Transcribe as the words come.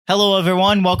Hello,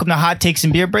 everyone. Welcome to Hot Takes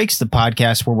and Beer Breaks, the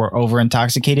podcast where we're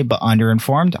over-intoxicated but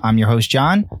under-informed. I'm your host,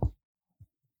 John.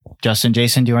 Justin,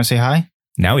 Jason, do you want to say hi?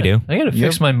 Now we do. I gotta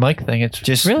fix my mic thing. It's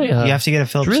Just really, you have to get a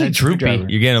Phillips really head droopy. screwdriver.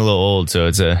 You're getting a little old, so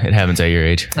it happens at your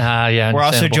age. Yeah. We're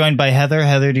also understandable. joined by Heather.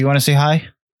 Heather, do you want to say hi?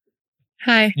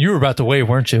 Hi. You were about to wave,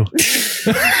 weren't you?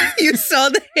 You saw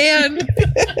the hand.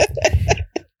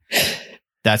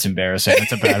 That's embarrassing.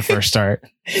 That's a bad first start.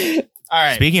 All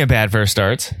right. Speaking of bad first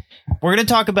starts, We're going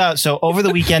to talk about, so over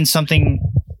the weekend, something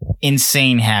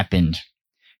insane happened.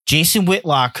 Jason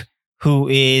Whitlock, who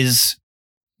is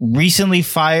recently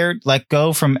let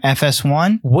go from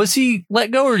FS1. Was he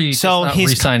let go, or did he So just not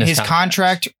re-sign his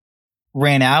contract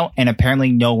ran out, and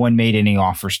apparently no one made any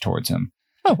offers towards him.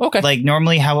 Oh, okay. Like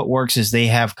normally how it works is they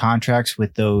have contracts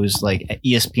with those like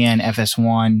ESPN,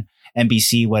 FS1,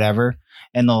 NBC, whatever,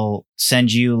 and they'll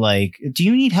send you like, do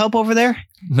you need help over there?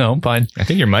 No, I'm fine. I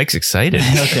think your mic's excited.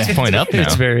 Okay. It's point up now.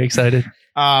 It's very excited.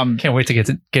 Can't wait to get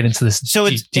into this So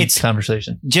deep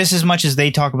conversation. Just as much as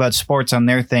they talk about sports on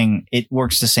their thing, it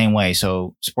works the same way.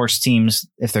 So sports teams,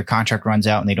 if their contract runs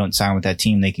out and they don't sign with that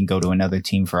team, they can go to another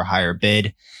team for a higher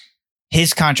bid.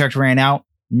 His contract ran out.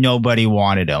 Nobody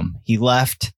wanted him. He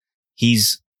left.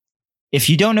 If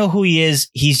you don't know who he is,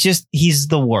 he's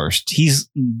the worst. He's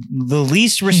the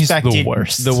least respected. He's the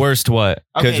worst. The worst what?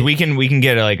 Because Okay. we can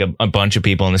get like a bunch of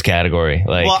people in this category.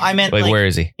 Like, Well, I meant like like, where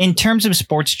is he? in terms of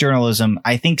sports journalism,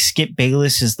 I think Skip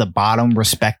Bayless is the bottom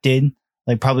respected,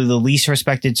 like probably the least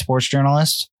respected sports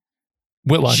journalist.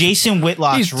 Whitlock. Jason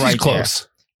Whitlock's he's right close.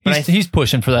 But He's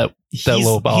pushing for that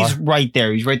low bar. He's right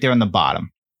there. He's right there on the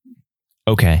bottom.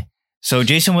 Okay. So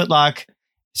Jason Whitlock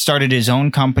started his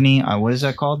own company. What is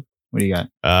that called? What do you got?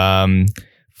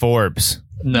 Forbes.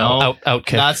 No,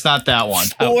 Outkick. That's not that one.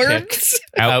 Forbes.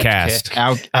 Outcast.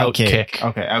 Outkick.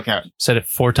 Okay. Okay. Said it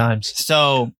 4 times.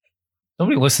 So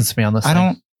Nobody listens to me on this. I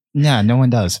don't. Yeah, no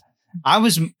one does. I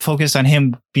was focused on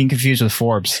him being confused with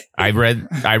Forbes. I read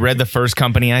the first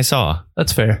company I saw.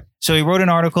 That's fair. So he wrote an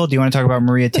article. Do you want to talk about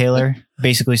Maria Taylor?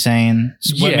 Basically saying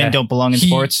women Yeah. don't belong in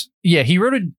sports. Yeah, he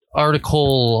wrote an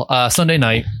article Sunday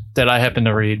night that I happened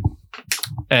to read,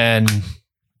 and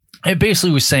it basically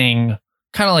was saying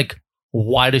kind of like,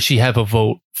 why does she have a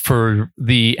vote for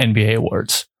the NBA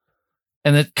awards?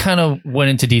 And it kind of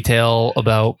went into detail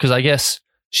about, because I guess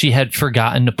she had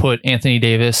forgotten to put Anthony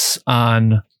Davis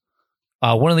on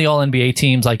one of the all NBA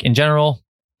teams, like in general.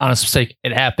 Honest mistake,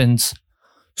 it happens.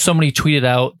 Somebody tweeted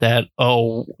out that,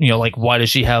 like, why does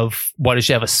she have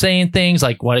a say in things?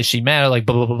 Like, why does she matter? Like,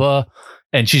 blah, blah, blah, blah.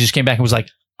 And she just came back and was like,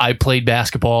 I played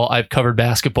basketball. I've covered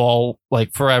basketball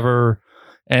like forever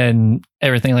and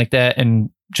everything like that. And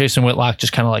Jason Whitlock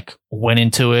just kind of like went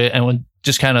into it and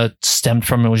just kind of stemmed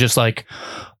from it. Was just like,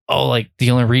 oh, like the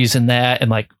only reason that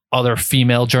and like other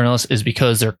female journalists is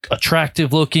because they're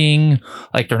attractive looking.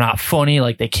 Like they're not funny.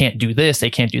 Like they can't do this. They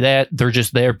can't do that. They're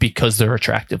just there because they're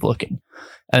attractive looking.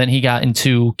 And then he got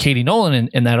into Katie Nolan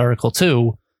in that article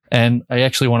too. And I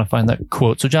actually want to find that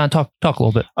quote. So John, talk a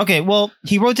little bit. Okay, well,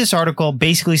 he wrote this article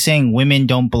basically saying women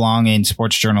don't belong in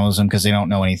sports journalism because they don't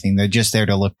know anything. They're just there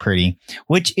to look pretty,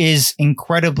 which is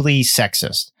incredibly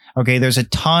sexist. Okay, there's a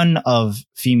ton of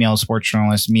female sports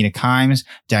journalists: Mina Kimes,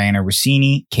 Diana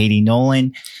Rossini, Katie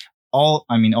Nolan. All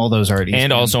those already.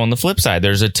 And also on the flip side,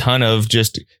 there's a ton of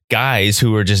just guys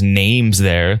who are just names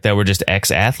there that were just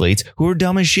ex-athletes who are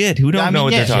dumb as shit, who don't know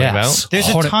what they're talking about. There's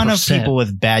a ton of 100%. people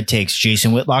with bad takes.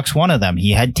 Jason Whitlock's one of them.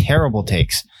 He had terrible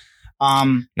takes.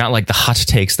 Not like the hot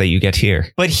takes that you get here.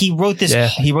 But he wrote this. Yeah.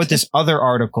 He wrote this other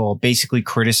article basically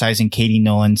criticizing Katie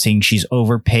Nolan, saying she's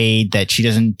overpaid, that she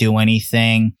doesn't do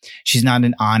anything, she's not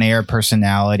an on-air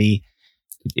personality.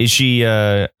 Is she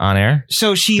on air?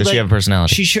 So Does she have a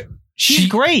personality? She's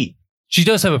great. She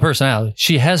does have a personality.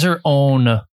 She has her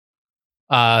own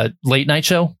late night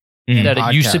show that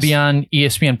it used to be on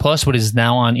ESPN Plus, but is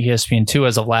now on ESPN2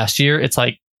 as of last year. It's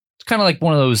kind of like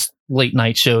one of those late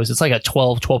night shows. It's like a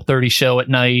 12:30 show at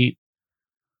night.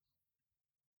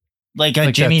 Like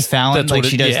a Jimmy Fallon, that's like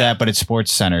what she does that, but it's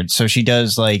sports centered. So she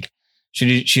does like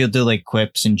she'll do like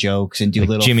quips and jokes and do like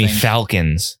little Jimmy things.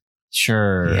 Falcons.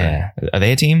 Sure. Yeah. Are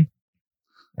they a team?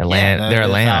 Atlanta. Yeah, They're the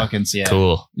Atlanta. Falcons, yeah.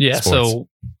 Cool. Yeah. Sports. So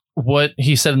what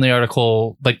he said in the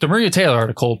article, like the Maria Taylor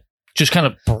article, just kind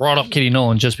of brought up Katie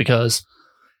Nolan just because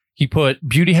he put,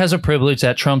 beauty has a privilege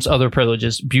that trumps other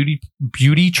privileges.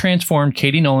 Beauty transformed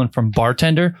Katie Nolan from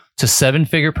bartender to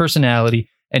 7-figure personality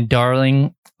and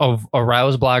darling of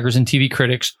aroused bloggers and TV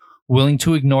critics willing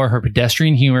to ignore her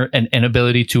pedestrian humor and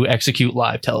inability to execute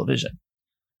live television.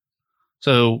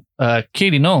 So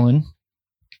Katie Nolan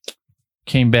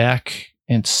came back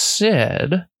and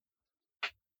said,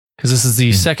 because this is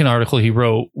the second article he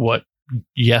wrote, what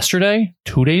yesterday,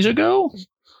 2 days ago,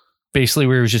 basically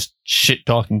where he was just shit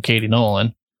talking Katie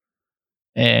Nolan.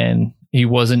 And he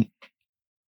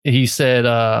said,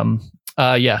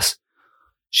 yes,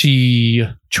 she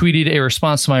tweeted a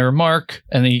response to my remark,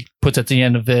 and he puts at the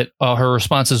end of it, her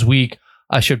response is weak.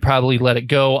 I should probably let it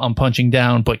go. I'm punching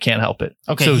down, but can't help it.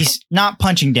 Okay, So he's not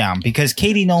punching down because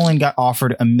Katie Nolan got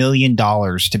offered $1 million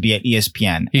to be at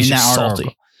ESPN. He's in that just salty.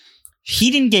 article.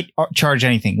 He didn't get charged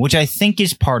anything, which I think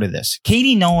is part of this.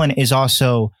 Katie Nolan is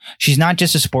also, she's not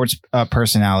just a sports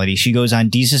personality. She goes on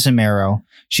Desus and Mero.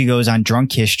 She goes on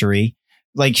Drunk History.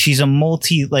 Like, she's a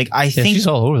I think she's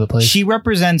all over the place. she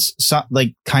represents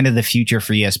kind of the future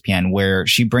for ESPN, where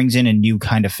she brings in a new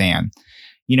kind of fan.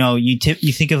 You know, you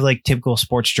think of like typical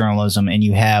sports journalism, and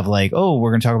you have like, oh,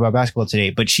 we're going to talk about basketball today,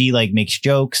 but she like makes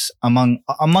jokes among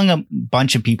a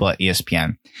bunch of people at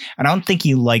ESPN. And I don't think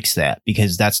he likes that,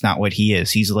 because that's not what he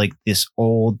is. He's like this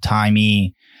old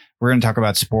timey, we're going to talk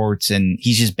about sports, and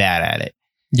he's just bad at it.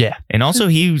 Yeah. And also,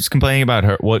 he was complaining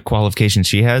about what qualifications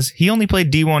she has. He only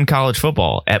played D1 college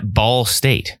football at Ball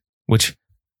State, which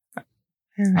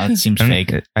That seems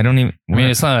fake. I don't even. I mean,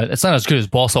 it's not as good as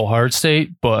Ball So Hard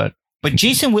State, but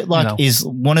Jason Whitlock is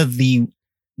one of the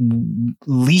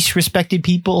least respected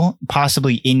people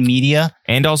possibly in media.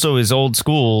 And also is old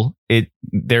school.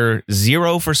 They're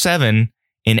 0 for 7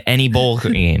 in any bowl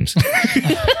games.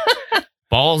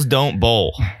 Balls don't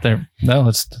bowl. That's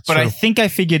but true. I think I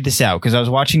figured this out because I was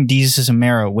watching Desus and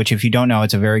Mero, which, if you don't know,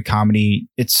 it's a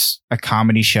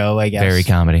comedy show, I guess. Very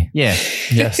comedy. Yeah.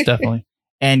 Yes, definitely.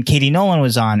 And Katie Nolan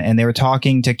was on, and they were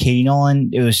talking to Katie Nolan.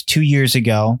 It was 2 years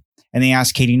ago. And they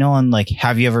asked Katie Nolan, like,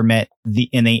 have you ever met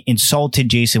and they insulted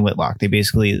Jason Whitlock.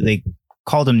 They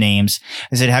called him names.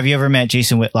 I said, have you ever met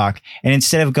Jason Whitlock? And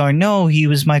instead of going, no, he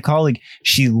was my colleague,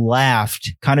 she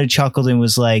laughed, kind of chuckled, and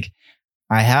was like,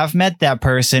 I have met that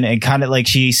person. And kind of like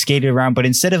she skated around, but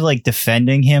instead of like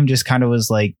defending him, just kind of was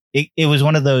like, it was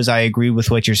one of those, I agree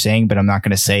with what you're saying, but I'm not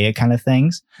going to say it kind of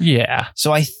things. Yeah.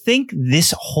 So I think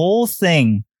this whole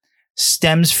thing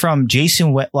stems from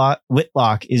Jason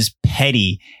Whitlock is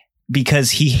petty,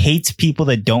 because he hates people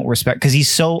that don't respect, because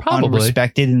he's so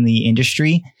unrespected in the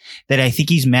industry that I think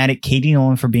he's mad at Katie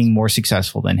Nolan for being more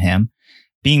successful than him,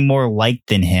 being more liked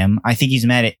than him. I think he's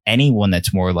mad at anyone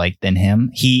that's more liked than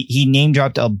him. He name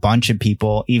dropped a bunch of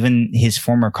people, even his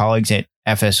former colleagues at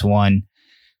FS1,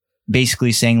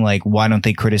 basically saying like, why don't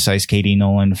they criticize Katie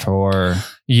Nolan for...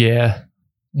 Yeah.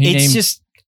 It's just...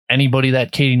 Anybody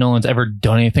that Katie Nolan's ever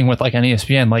done anything with, like on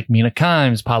ESPN, like Mina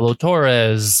Kimes, Pablo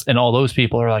Torres, and all those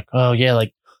people are like, oh yeah,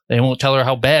 like they won't tell her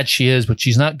how bad she is, but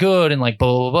she's not good, and like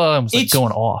blah blah blah. I'm like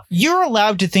going off. You're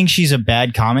allowed to think she's a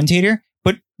bad commentator,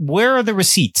 but where are the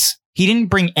receipts? He didn't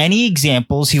bring any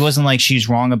examples. He wasn't like, she's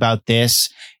wrong about this.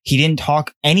 He didn't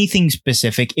talk anything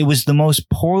specific. It was the most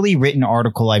poorly written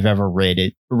article I've ever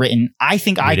written. I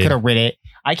think I could have written it.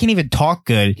 I can't even talk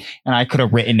good, and I could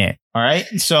have written it. All right,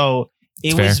 so.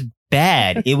 It was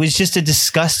bad. It was just a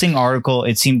disgusting article.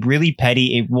 It seemed really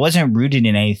petty. It wasn't rooted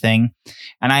in anything.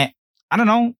 And I don't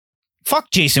know. Fuck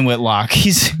Jason Whitlock.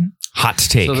 He's hot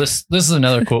take. So this is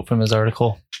another quote from his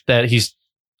article that he's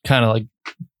kind of like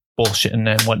bullshitting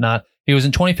and whatnot. He was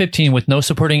in 2015 with no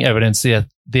supporting evidence. The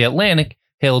Atlantic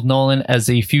hailed Nolan as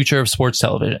the future of sports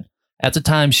television. At the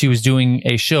time, she was doing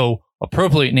a show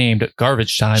appropriately named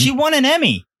Garbage Time. She won an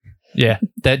Emmy. Yeah,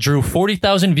 that drew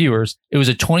 40,000 viewers. It was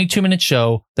a 22-minute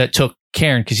show that took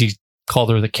Karen, because he called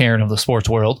her the Karen of the sports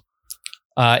world,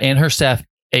 and her staff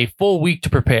a full week to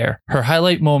prepare. Her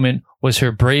highlight moment was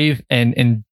her brave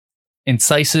and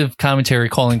incisive commentary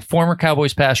calling former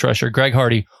Cowboys pass rusher Greg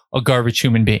Hardy a garbage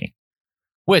human being,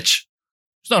 which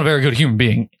is not a very good human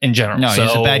being in general. No,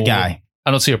 he's a bad guy.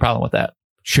 I don't see a problem with that.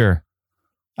 Sure.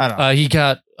 I don't know. He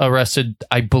got arrested,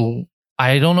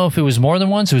 I don't know if it was more than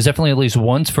once. It was definitely at least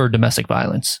once for domestic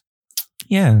violence.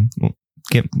 Yeah. All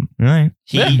right.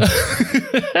 Can't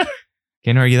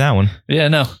argue that one. Yeah,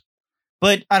 no.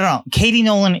 But I don't know. Katie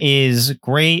Nolan is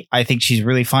great. I think she's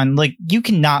really fun. Like, you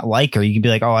can not like her. You can be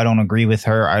like, oh, I don't agree with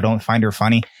her. I don't find her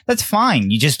funny. That's fine.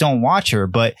 You just don't watch her.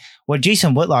 But what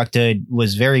Jason Whitlock did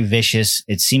was very vicious.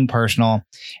 It seemed personal.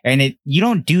 And you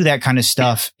don't do that kind of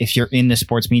stuff if you're in the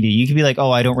sports media. You can be like,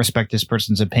 oh, I don't respect this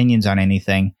person's opinions on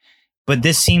anything. But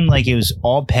this seemed like it was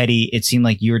all petty. It seemed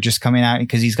like you were just coming out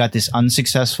because he's got this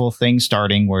unsuccessful thing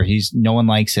starting where no one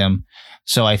likes him.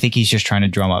 So I think he's just trying to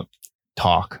drum up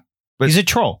talk. But he's a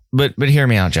troll. But hear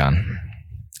me out, John.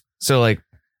 So like,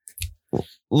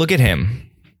 look at him.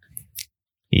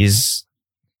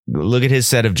 Look at his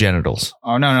set of genitals.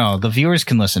 Oh, no. The viewers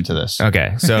can listen to this.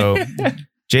 Okay. So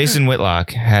Jason Whitlock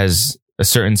has a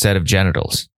certain set of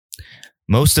genitals.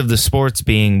 most of the sports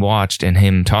being watched and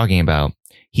him talking about,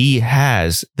 he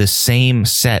has the same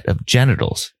set of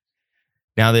genitals.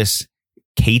 Now, this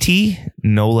Katie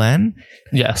Nolan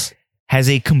Yes. has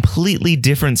a completely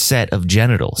different set of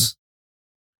genitals.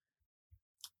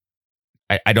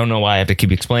 I don't know why I have to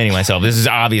keep explaining myself. This is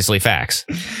obviously facts.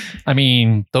 I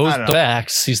mean, those I don't know.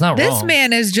 facts, he's not This wrong.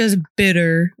 man is just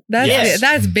bitter.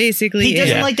 That's basically He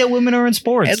doesn't it. like that women are in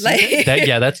sports. It's like-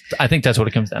 I think that's what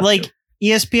it comes down to. Like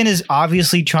ESPN is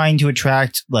obviously trying to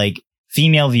attract like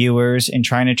female viewers and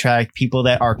trying to attract people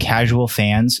that are casual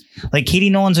fans. Like Katie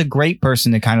Nolan's a great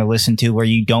person to kind of listen to where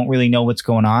you don't really know what's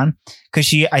going on,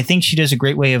 because I think she does a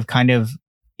great way of kind of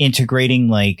integrating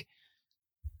like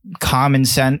common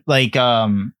sense, like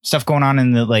stuff going on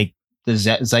in the like the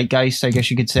zeitgeist, I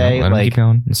guess you could say. Let him Like keep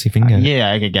going. Let's see if we can get it.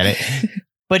 yeah, I could get it.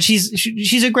 But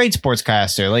she's a great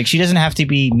sportscaster. Like she doesn't have to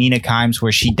be Mina Kimes,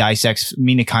 where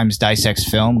Mina Kimes dissects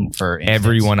film for instance.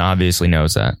 Everyone obviously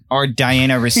knows that. Or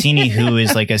Diana Rossini, who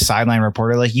is like a sideline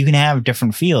reporter. Like you can have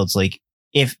different fields. Like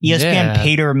if ESPN Yeah.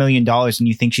 paid her $1 million and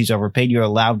you think she's overpaid, you're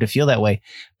allowed to feel that way.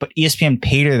 But ESPN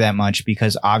paid her that much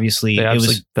because obviously they it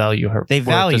obviously was, value her. they worth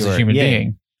value as a her, human yeah.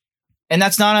 being. and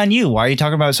that's not on you. Why are you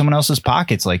talking about someone else's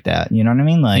pockets like that? You know what I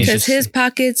mean? Like, Because his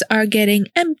pockets are getting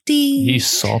empty. He's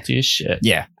salty as shit.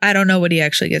 yeah, I don't know what he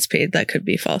actually gets paid. That could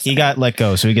be false. he got let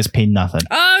go, so he gets paid nothing.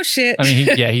 Oh shit! I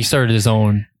mean, he started his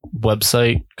own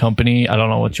website company. I don't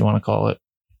know what you want to call it.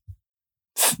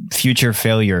 Future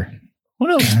failure. Who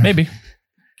knows? Maybe.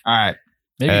 All right.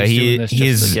 Maybe he's doing this just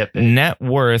his to get paid. net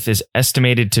worth is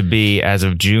estimated to be, as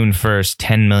of June 1st,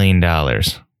 $10 million.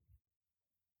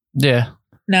 Yeah.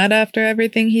 Not after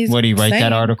everything he's. Would he write saying.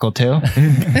 that article too?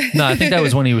 No, I think that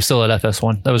was when he was still at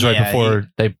FS1. That was right Yeah, before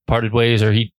they parted ways,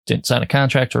 or he didn't sign a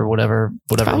contract, or whatever.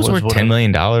 If Whatever I it was worth whatever. $10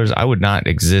 million, I would not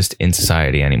exist in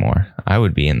society anymore. I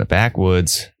would be in the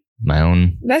backwoods, my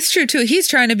own. That's true too. He's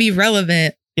trying to be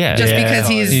relevant Yeah. just Yeah. because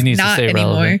He he's needs to not stay anymore.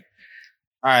 relevant.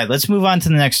 All right, let's move on to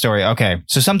the next story. Okay,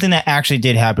 so something that actually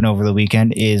did happen over the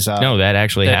weekend is No, that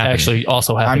actually That happened. actually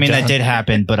also happened. I mean, John. that did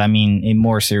happen, but I mean, in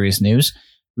more serious news,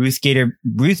 Ruth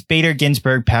Bader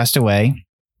Ginsburg passed away.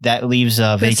 That leaves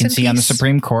a Rest in vacancy on the peace.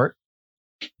 Supreme Court.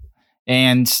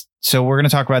 And so we're going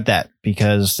to talk about that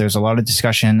because there's a lot of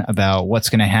discussion about what's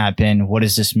going to happen. What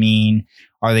does this mean?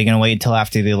 Are they going to wait until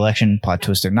after the election? Plot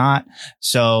twist or not.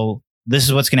 So this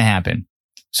is what's going to happen.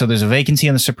 So there's a vacancy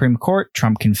on the Supreme Court.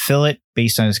 Trump can fill it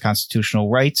based on his constitutional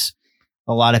rights.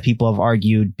 A lot of people have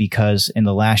argued because in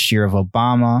the last year of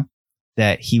Obama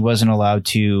that he wasn't allowed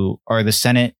to, or the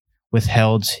Senate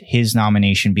withheld his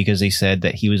nomination because they said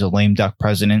that he was a lame duck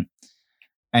president.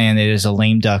 And it is a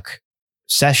lame duck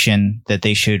session that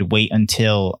they should wait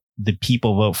until the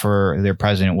people vote for their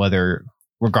president, whether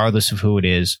regardless of who it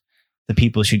is, the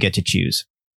people should get to choose.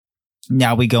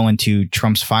 Now we go into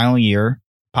Trump's final year,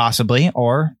 possibly,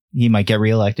 or he might get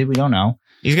reelected. We don't know.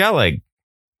 He's got like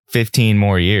 15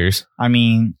 more years. I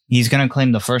mean, he's going to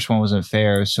claim the first one wasn't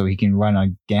fair, so he can run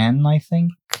again, I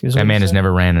think. That man has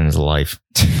never ran in his life.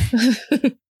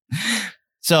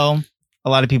 So a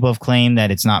lot of people have claimed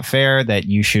that it's not fair, that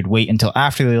you should wait until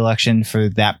after the election for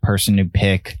that person to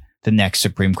pick the next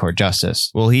Supreme Court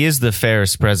justice. Well, he is the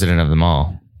fairest president of them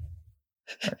all.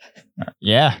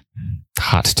 Yeah.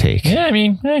 Hot take. Yeah, I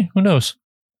mean, hey, who knows?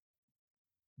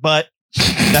 But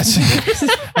that's...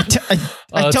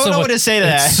 I It's don't so know much- what to say to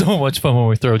It's that. so much fun when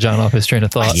we throw John off his train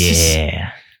of thought.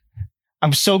 Yeah.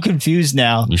 I'm so confused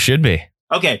now. You should be.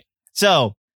 Okay.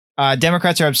 So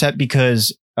Democrats are upset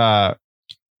because...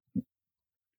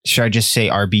 should I just say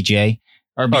RBJ?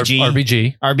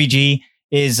 RBG. RBG.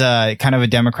 is kind of a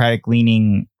Democratic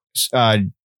leaning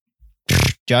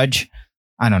judge.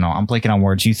 I don't know. I'm blanking on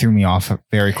words. You threw me off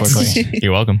very quickly.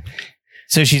 You're welcome.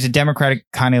 So she's a Democratic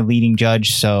kind of leading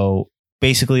judge. So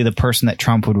basically the person that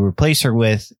Trump would replace her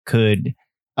with could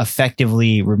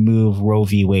effectively remove Roe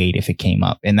v. Wade if it came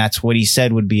up. And that's what he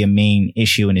said would be a main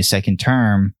issue in his second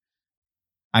term.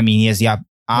 I mean, he has the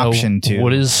option to.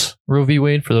 What is Roe v.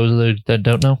 Wade for those that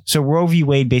don't know? So Roe v.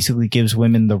 Wade basically gives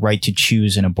women the right to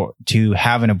choose to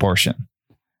have an abortion.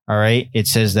 All right. It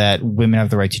says that women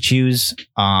have the right to choose.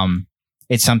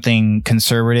 It's something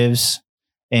conservatives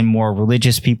and more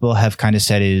religious people have kind of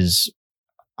said is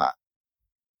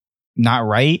not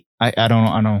right. I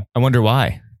don't know. I wonder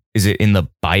why. Is it in the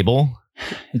Bible?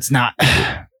 It's not.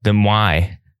 Then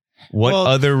why? What Well-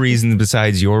 other reasons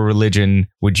besides your religion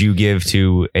would you give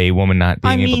to a woman not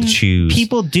being able to choose?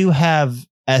 People do have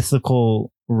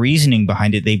ethical reasoning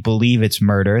behind it. They believe it's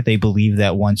murder. They believe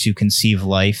that once you conceive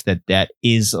life, that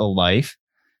is a life,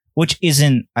 which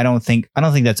isn't, I don't think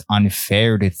that's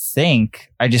unfair to think.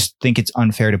 I just think it's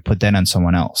unfair to put that on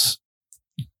someone else.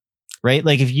 right?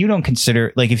 Like if you don't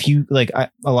consider, like if you like,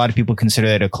 a lot of people consider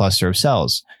that a cluster of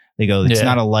cells. They go, it's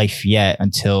not a life yet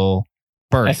until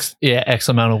birth. X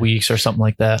amount of weeks or something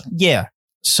like that. Yeah.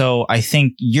 So I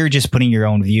think you're just putting your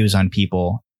own views on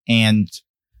people, and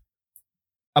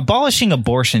abolishing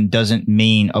abortion doesn't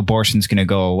mean abortion's going to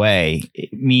go away.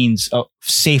 It means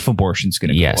safe abortion's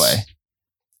going to go away.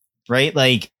 Right?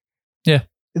 Like,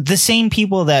 the same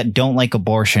people that don't like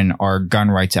abortion are gun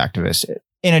rights activists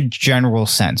in a general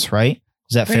sense, right?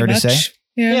 Is that fair to say?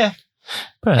 Yeah.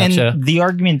 Perhaps, and the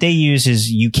argument they use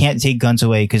is you can't take guns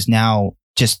away because now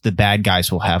just the bad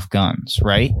guys will have guns,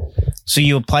 right? So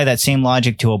you apply that same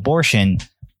logic to abortion.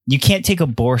 You can't take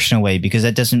abortion away because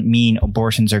that doesn't mean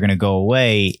abortions are going to go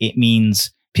away. It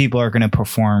means people are going to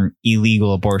perform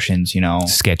illegal abortions,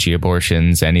 sketchy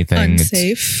abortions, anything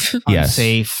unsafe.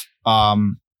 Unsafe.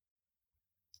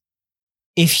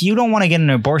 If you don't want to get an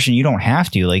abortion, you don't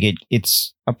have to. Like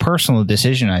it's a personal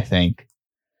decision, I think.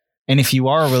 And if you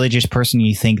are a religious person,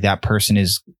 you think that person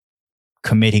is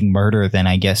committing murder, then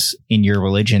I guess in your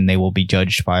religion, they will be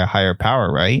judged by a higher power,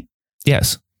 right?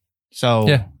 Yes. So,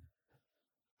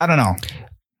 I don't know.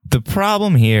 The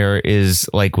problem here is,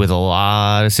 like with a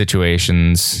lot of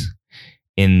situations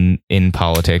in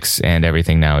politics and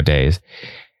everything nowadays,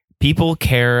 people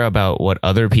care about what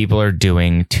other people are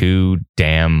doing too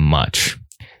damn much.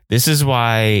 This is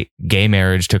why gay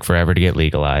marriage took forever to get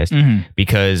legalized,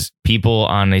 because people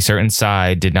on a certain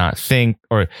side did not think,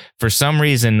 or for some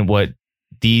reason, what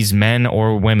these men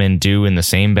or women do in the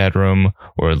same bedroom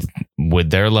or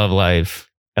with their love life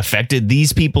affected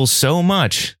these people so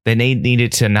much that they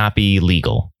needed to not be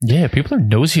legal. Yeah, people are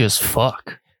nosy as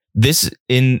fuck. This,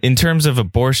 in terms of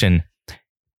abortion,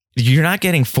 you're not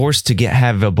getting forced to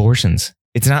have abortions.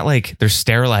 It's not like they're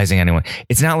sterilizing anyone.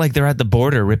 It's not like they're at the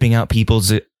border ripping out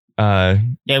people's... yeah,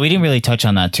 we didn't really touch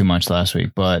on that too much last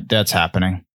week, but that's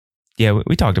happening. Yeah,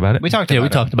 we talked about it. We talked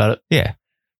about it. Yeah.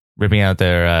 Ripping out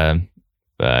their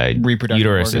reproductive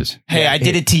uteruses. Organs. Hey, I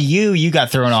did it to you. You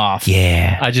got thrown off.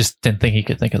 Yeah. I just didn't think he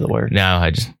could think of the word. No,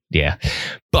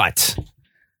 But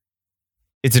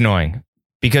it's annoying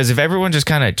because if everyone just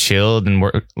kind of chilled and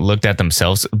looked at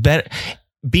themselves,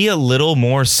 be a little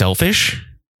more selfish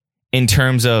in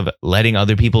terms of letting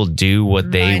other people do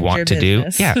what they want to do.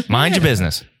 Yeah, mind your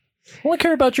business. Only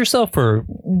care about yourself for, a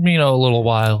little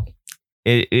while.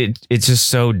 It's just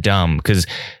so dumb because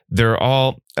they're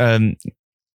all Jesse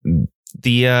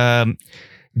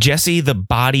the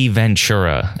Body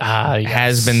Ventura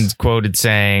has been quoted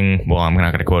saying, well, I'm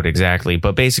not going to quote exactly,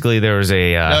 but basically there was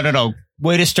a no.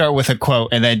 Way to start with a quote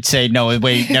and then say, no,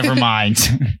 wait, never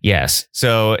mind. Yes.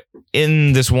 So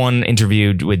in this one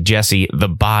interview with Jesse the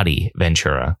Body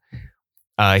Ventura,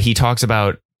 he talks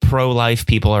about pro-life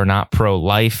people are not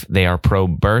pro-life. They are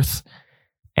pro-birth.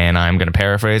 And I'm going to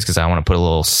paraphrase because I want to put a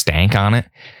little stank on it.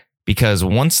 Because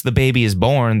once the baby is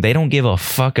born, they don't give a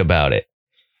fuck about it.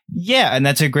 Yeah, and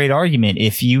that's a great argument.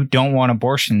 If you don't want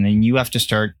abortion, then you have to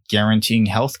start guaranteeing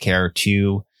health care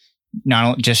to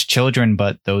not just children,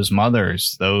 but those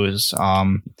mothers. Those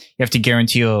you have to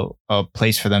guarantee a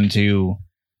place for them to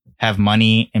have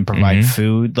money and provide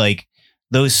food. Like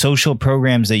those social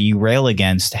programs that you rail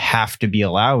against have to be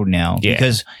allowed now. Yeah.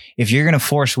 Because if you're going to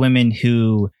force women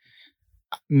who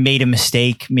made a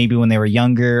mistake, maybe when they were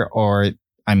younger, or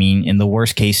in the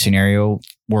worst case scenario,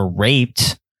 were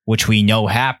raped, which we know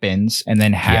happens, and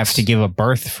then have to give a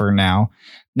birth for now.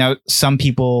 Now, some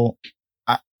people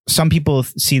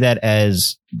see that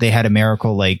as they had a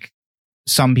miracle. Like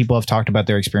some people have talked about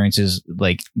their experiences,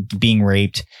 like being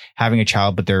raped, having a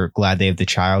child, but they're glad they have the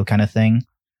child kind of thing.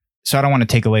 So I don't want to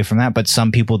take away from that, but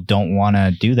some people don't want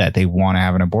to do that. They want to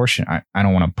have an abortion. I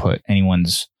don't want to put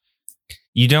anyone's...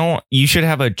 You should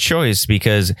have a choice,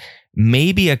 because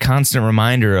maybe a constant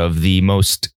reminder of the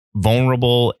most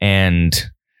vulnerable and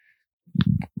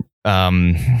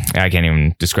I can't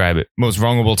even describe it, most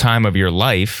vulnerable time of your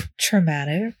life.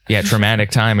 Traumatic. Yeah,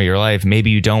 traumatic time of your life.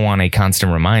 Maybe you don't want a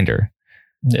constant reminder.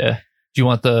 Yeah. Do you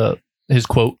want his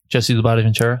quote, Jesse the Body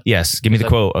Ventura? Yes, give me the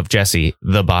quote of Jesse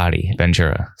the Body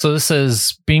Ventura. So this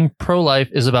says, being pro-life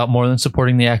is about more than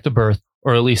supporting the act of birth,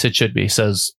 or at least it should be,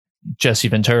 says Jesse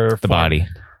Ventura. The Body.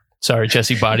 Sorry,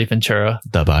 Jesse Body Ventura.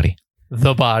 The Body.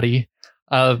 The Body.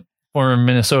 Former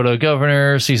Minnesota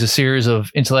governor sees a series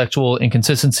of intellectual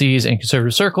inconsistencies in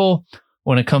conservative circle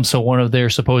when it comes to one of their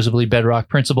supposedly bedrock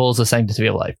principles, the sanctity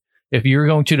of life. If you're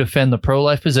going to defend the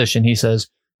pro-life position, he says,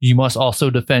 you must also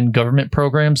defend government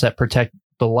programs that protect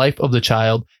the life of the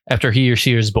child after he or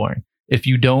she is born. If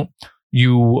you don't,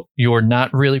 you're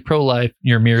not really pro-life,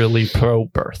 you're merely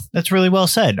pro-birth. That's really well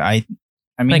said. I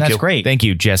mean, that's great. Thank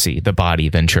you, Jesse the Body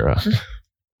Ventura.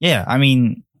 Yeah,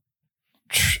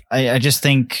 I just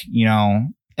think,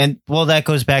 and well, that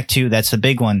goes back to, that's the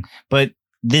big one. But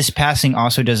this passing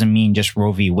also doesn't mean just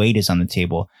Roe v. Wade is on the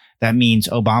table. That means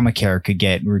Obamacare could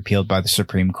get repealed by the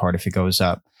Supreme Court if it goes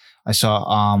up. I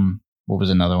saw, what was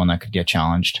another one that could get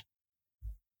challenged?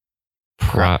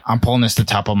 I'm pulling this to the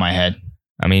top of my head.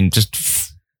 I mean,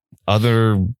 just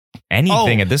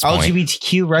anything at this point.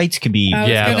 LGBTQ rights could be.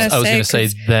 I was going to say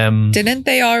them. Didn't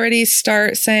they already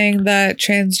start saying that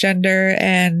transgender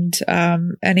and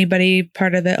anybody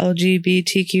part of the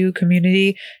LGBTQ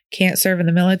community can't serve in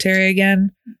the military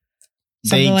again?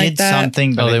 Something they did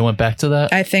something. But they went back to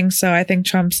that? I think so. I think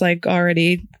Trump's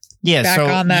already back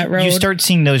on that road. You start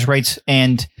seeing those rights.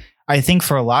 And I think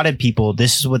for a lot of people,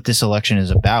 this is what this election is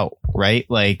about, right?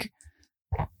 Like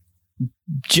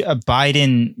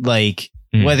Biden,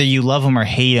 whether you love him or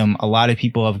hate him, a lot of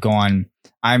people have gone,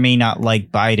 I may not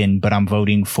like Biden, but I'm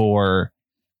voting for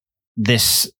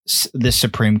this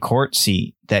Supreme Court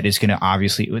seat that is going to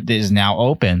obviously is now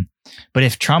open. But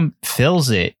if Trump fills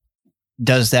it,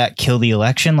 does that kill the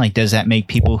election? Does that make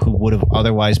people who would have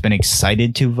otherwise been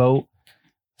excited to vote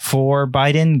for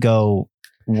Biden go,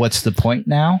 what's the point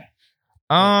now?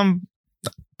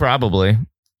 Probably,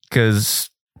 because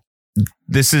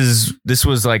this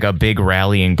was a big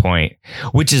rallying point,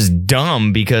 which is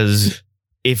dumb, because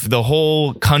if the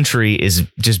whole country is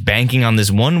just banking on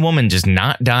this one woman just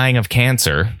not dying of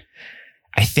cancer,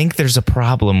 I think there's a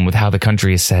problem with how the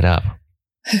country is set up.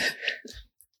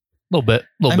 Little bit.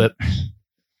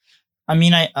 I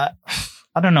mean, I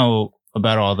don't know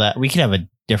about all that. We could have a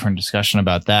different discussion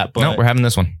about that. But no, we're having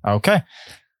this one. Okay.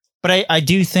 But I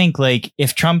do think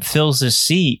if Trump fills this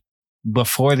seat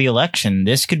before the election,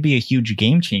 this could be a huge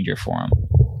game changer for him.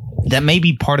 That may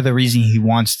be part of the reason he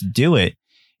wants to do it,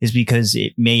 is because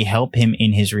it may help him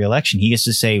in his reelection. He gets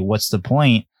to say, what's the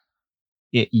point?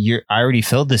 I already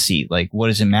filled the seat. What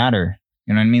does it matter?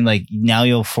 You know what I mean? Now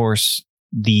you'll force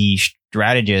the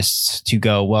strategists to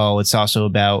go, well, it's also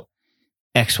about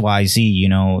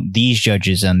XYZ, these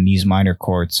judges and these minor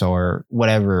courts or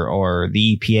whatever, or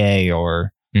the EPA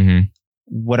or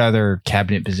what other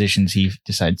cabinet positions he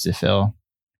decides to fill.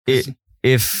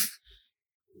 If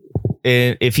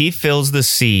he fills the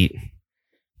seat,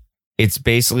 it's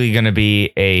basically going to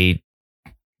be a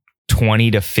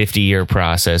 20 to 50 year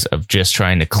process of just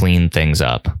trying to clean things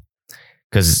up.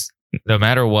 Because no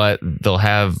matter what, they'll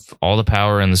have all the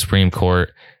power in the Supreme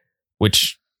Court,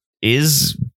 which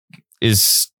it's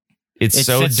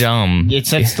so dumb. It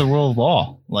sets the rule of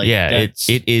law.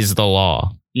 It is the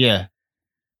law. Yeah.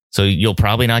 So you'll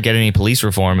probably not get any police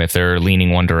reform if they're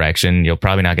leaning one direction. You'll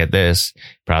probably not get this.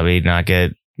 Probably not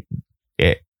get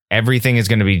it. Everything is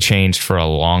going to be changed for a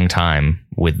long time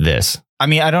with this. I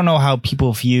mean, I don't know how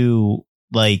people view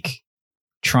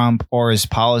Trump or his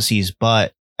policies,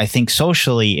 but I think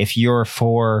socially, if you're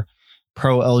for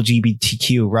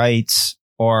pro-LGBTQ rights,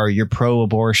 or you're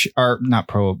pro-abortion, or not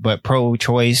pro, but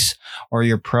pro-choice, or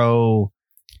you're pro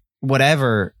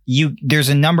whatever, there's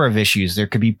a number of issues. There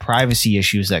could be privacy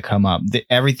issues that come up.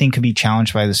 Everything could be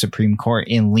challenged by the Supreme Court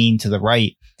and lean to the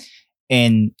right.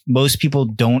 And most people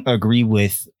don't agree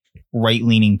with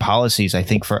right-leaning policies. I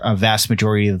think for a vast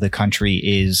majority of the country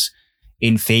is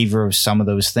in favor of some of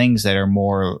those things that are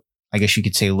more, I guess you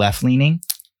could say, left-leaning.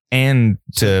 And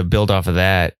to build off of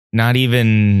that, not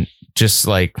even just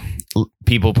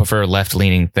people prefer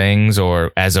left-leaning things,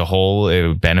 or as a whole, it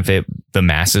would benefit the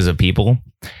masses of people.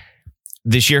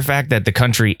 The sheer fact that the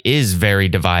country is very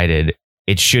divided,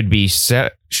 it should be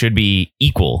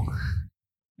equal.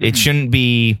 It shouldn't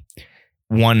be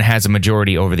one has a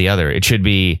majority over the other. It should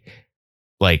be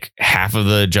half of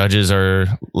the judges are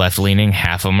left-leaning,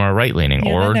 half of them are right-leaning,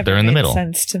 or they're in the middle.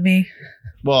 Sense to me.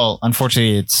 Well,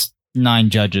 unfortunately, it's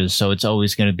 9 judges, so it's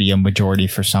always going to be a majority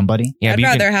for somebody. Yeah, I'd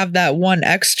rather have that one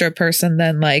extra person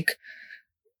than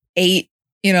 8,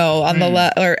 on the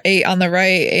left, or 8 on the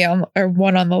right, or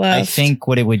 1 on the left. I think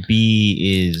what it would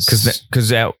be is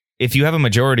because if you have a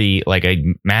majority, a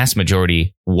mass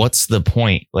majority, what's the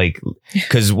point?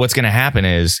 Because what's going to happen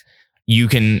is you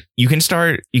can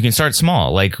start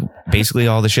small, basically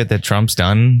all the shit that Trump's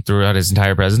done throughout his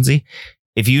entire presidency.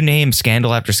 If you name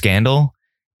scandal after scandal,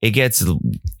 it gets to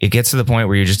the point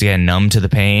where you're just getting numb to the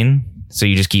pain. So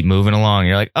you just keep moving along.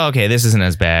 You're like, oh, okay, this isn't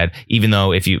as bad. Even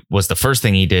though if you was the first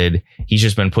thing he did, he's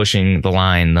just been pushing the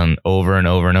line then over and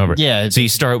over and over. Yeah. So you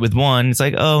start with one. It's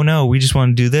like, oh no, we just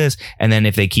want to do this. And then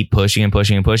if they keep pushing and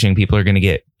pushing and pushing, people are going to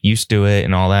get used to it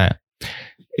and all that.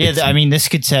 Yeah. I mean, this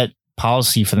could set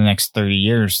policy for the next 30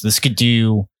 years. This could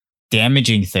do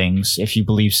damaging things, if you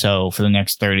believe so, for the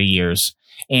next 30 years.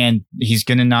 And he's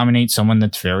going to nominate someone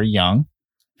that's very young,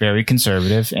 very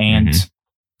conservative, and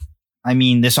I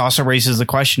mean, this also raises the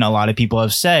question a lot of people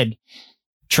have said.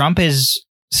 Trump has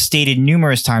stated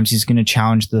numerous times he's going to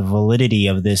challenge the validity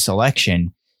of this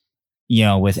election,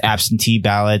 with absentee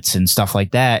ballots and stuff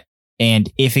like that.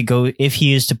 And if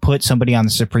he is to put somebody on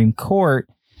the Supreme Court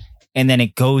and then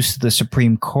it goes to the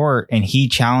Supreme Court and he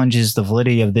challenges the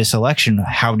validity of this election,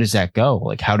 how does that go?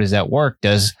 Like, how does that work?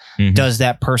 Does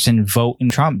that person vote in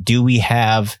Trump? Do we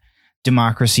have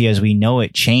democracy as we know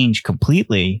it change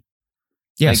completely?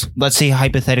 Yes. Like, let's say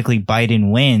hypothetically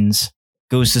Biden wins,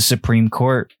 goes to the Supreme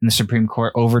Court, and the Supreme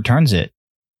Court overturns it.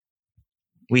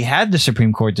 We had the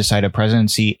Supreme Court decide a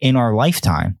presidency in our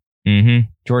lifetime. Mm-hmm.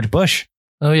 George Bush.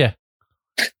 Oh, yeah.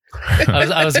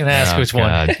 I was going to ask which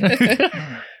one.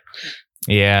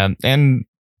 Yeah.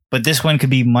 But this one could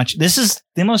be this is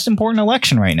the most important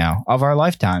election right now of our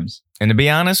lifetimes. And to be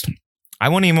honest, I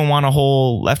wouldn't even want a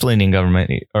whole left-leaning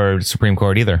government or Supreme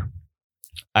Court either.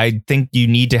 I think you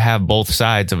need to have both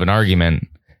sides of an argument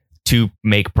to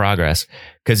make progress.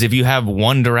 Because if you have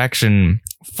one direction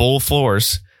full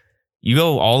force, you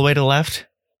go all the way to the left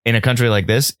in a country like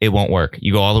this, it won't work.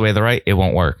 You go all the way to the right, it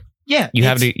won't work. Yeah, you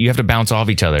have to bounce off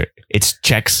each other. It's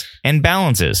checks and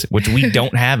balances, which we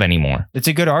don't have anymore. It's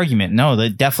a good argument. No,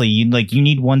 that definitely you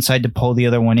need one side to pull the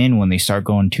other one in when they start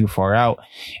going too far out.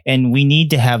 And we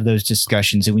need to have those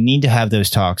discussions and we need to have those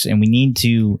talks and we need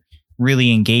to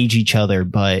really engage each other.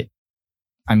 But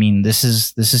I mean, this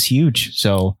is huge.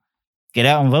 So get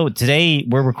out and vote. Today,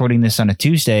 we're recording this on a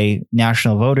Tuesday,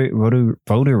 National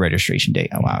Voter Registration Day.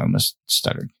 Oh, wow, I almost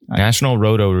stuttered. National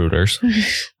Roto-Rooters.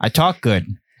 I talk good.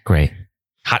 Great.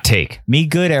 Hot take. Me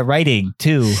good at writing,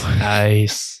 too.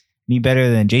 Nice. Me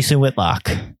better than Jason Whitlock.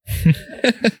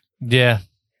 Yeah.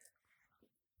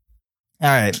 All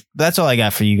right. That's all I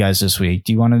got for you guys this week.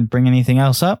 Do you want to bring anything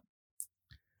else up?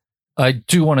 I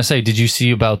do want to say, did you see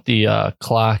about the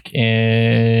clock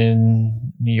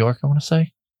in New York, I want to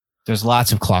say? There's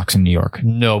lots of clocks in New York.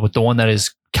 No, but the one that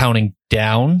is counting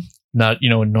down, not,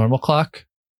 a normal clock.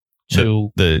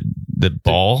 To the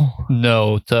ball?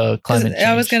 No, the climate change.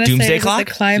 I was going to Doomsday say clock?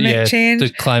 the climate change. The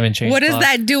climate change. What is clock.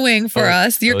 that doing for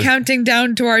us? You're counting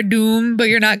down to our doom, but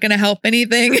you're not going to help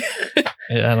anything.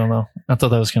 I don't know. I thought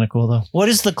that was kind of cool, though. What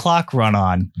does the clock run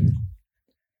on?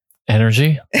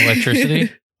 Energy? Electricity? I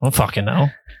don't fucking know.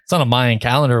 It's on a Mayan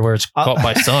calendar where it's caught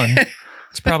by sun.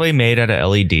 It's probably made out of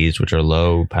LEDs, which are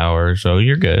low power, so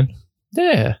you're good.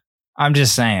 Yeah. I'm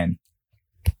just saying.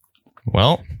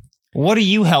 Well, what are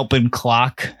you helping,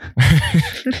 clock?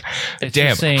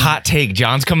 Damn, hot take.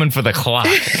 John's coming for the clock.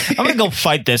 I'm going to go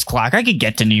fight this clock. I could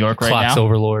get to New York right Clock's now.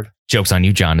 overlord. Joke's on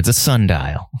you, John. It's a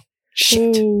sundial.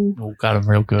 Shit. Oh, got him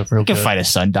real good, real You can good. fight a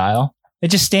sundial. It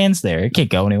just stands there. It can't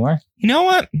go anywhere. You know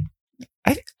what?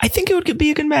 I think it would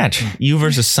be a good match. You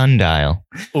versus sundial.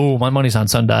 Oh, my money's on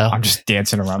sundial. I'm just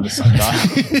dancing around the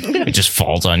sundial. It just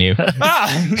falls on you.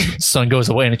 Sun goes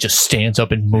away and it just stands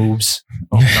up and moves.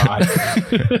 Oh,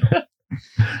 God.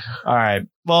 All right.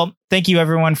 Well, thank you,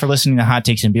 everyone, for listening to Hot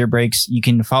Takes and Beer Breaks. You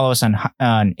can follow us on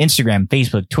Instagram,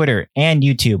 Facebook, Twitter, and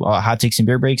YouTube, all at Hot Takes and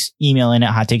Beer Breaks. Email in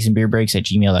at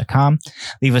hottakesandbeerBreaks@gmail.com.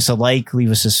 Leave us a like.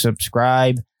 Leave us a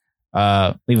subscribe.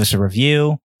 Leave us a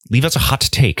review. Leave us a hot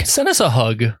take. Send us a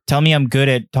hug. Tell me I'm good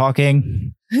at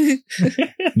talking.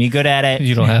 Me good at it.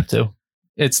 You don't have to.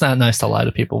 It's not nice to lie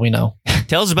to people. We know.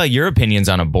 Tell us about your opinions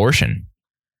on abortion.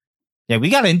 Yeah, we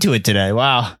got into it today.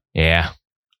 Wow. Yeah.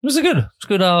 It was a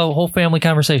good whole family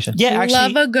conversation. Yeah, actually.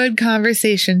 Love a good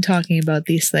conversation talking about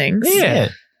these things. Yeah.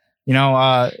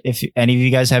 If any of you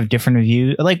guys have different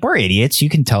views, like, we're idiots. You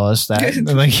can tell us that.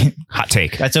 Like, hot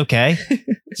take. that's okay.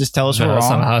 Just tell us No, we're that's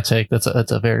not a wrong. hot take. That's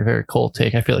a very, very cold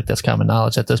take. I feel like that's common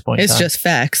knowledge at this point. in It's time. just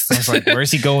facts. I was like,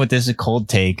 where's he going with this? A cold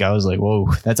take. I was like, whoa,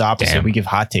 that's opposite. Damn. We give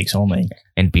hot takes only.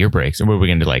 And beer breaks. Or what are we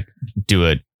going to do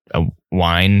a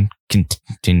wine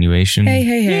continuation?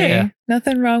 Hey. Yeah.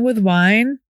 Nothing wrong with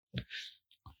wine.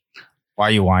 Why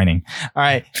are you whining? All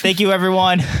right. Thank you,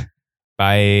 everyone.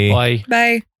 Bye. Why?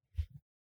 Bye.